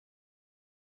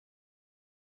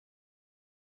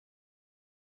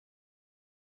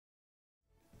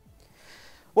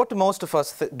What do most of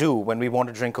us do when we want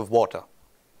a drink of water?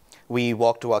 We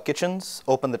walk to our kitchens,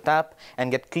 open the tap,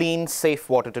 and get clean, safe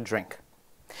water to drink.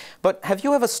 But have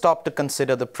you ever stopped to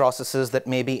consider the processes that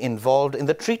may be involved in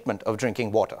the treatment of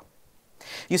drinking water?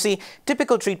 You see,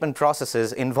 typical treatment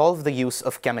processes involve the use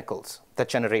of chemicals that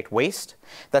generate waste,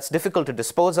 that's difficult to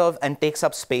dispose of, and takes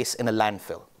up space in a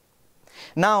landfill.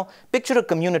 Now, picture a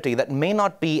community that may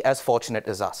not be as fortunate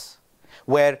as us,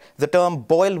 where the term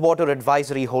boil water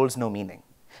advisory holds no meaning,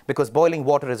 because boiling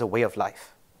water is a way of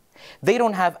life. They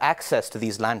don't have access to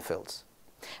these landfills.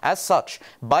 As such,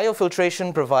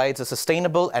 biofiltration provides a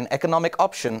sustainable and economic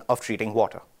option of treating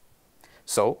water.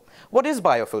 So, what is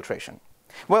biofiltration?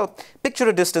 Well, picture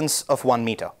a distance of 1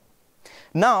 meter.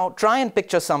 Now, try and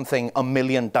picture something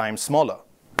 1,000,000 times smaller.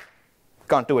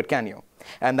 Can't do it, can you?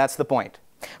 And that's the point.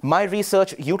 My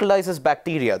research utilizes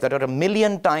bacteria that are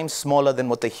 1,000,000 times smaller than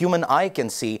what the human eye can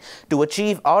see to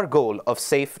achieve our goal of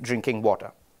safe drinking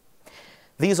water.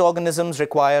 These organisms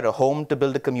require a home to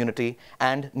build a community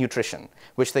and nutrition,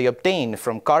 which they obtain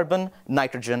from carbon,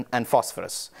 nitrogen, and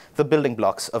phosphorus, the building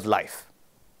blocks of life.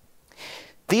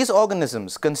 These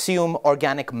organisms consume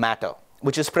organic matter,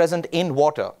 which is present in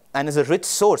water and is a rich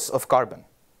source of carbon.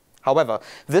 However,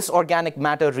 this organic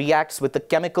matter reacts with the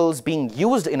chemicals being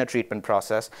used in a treatment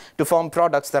process to form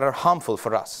products that are harmful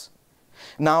for us.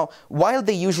 Now, while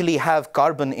they usually have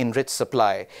carbon in rich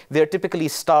supply, they are typically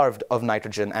starved of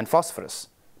nitrogen and phosphorus.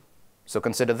 So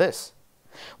consider this.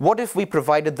 What if we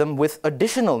provided them with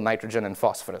additional nitrogen and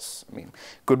phosphorus?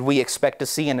 Could we expect to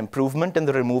see an improvement in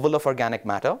the removal of organic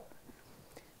matter?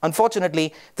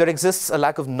 Unfortunately, there exists a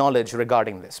lack of knowledge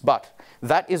regarding this, but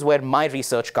that is where my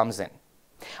research comes in.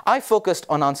 I focused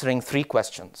on answering 3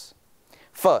 questions.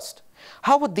 First,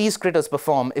 how would these critters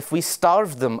perform if we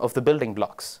starved them of the building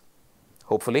blocks?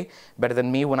 Hopefully, better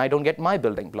than me when I don't get my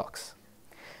building blocks.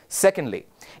 Secondly,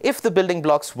 if the building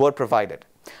blocks were provided,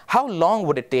 how long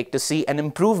would it take to see an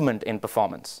improvement in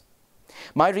performance?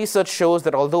 My research shows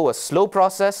that although a slow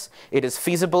process, it is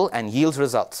feasible and yields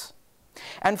results.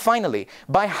 And finally,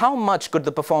 by how much could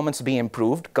the performance be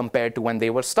improved compared to when they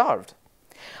were starved?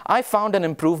 I found an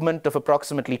improvement of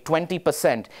approximately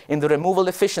 20% in the removal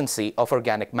efficiency of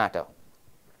organic matter.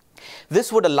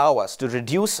 This would allow us to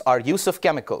reduce our use of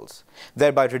chemicals,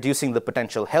 thereby reducing the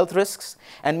potential health risks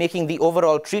and making the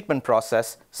overall treatment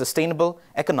process sustainable,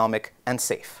 economic, and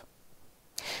safe.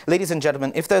 Ladies and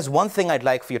gentlemen, if there's one thing I'd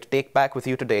like for you to take back with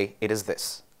you today, it is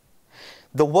this.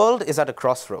 The world is at a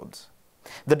crossroads.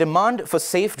 The demand for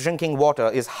safe drinking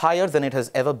water is higher than it has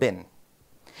ever been.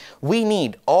 We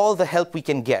need all the help we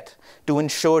can get to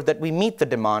ensure that we meet the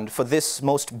demand for this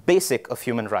most basic of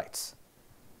human rights,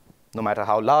 no matter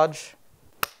how large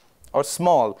or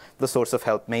small the source of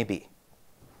help may be.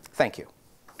 Thank you.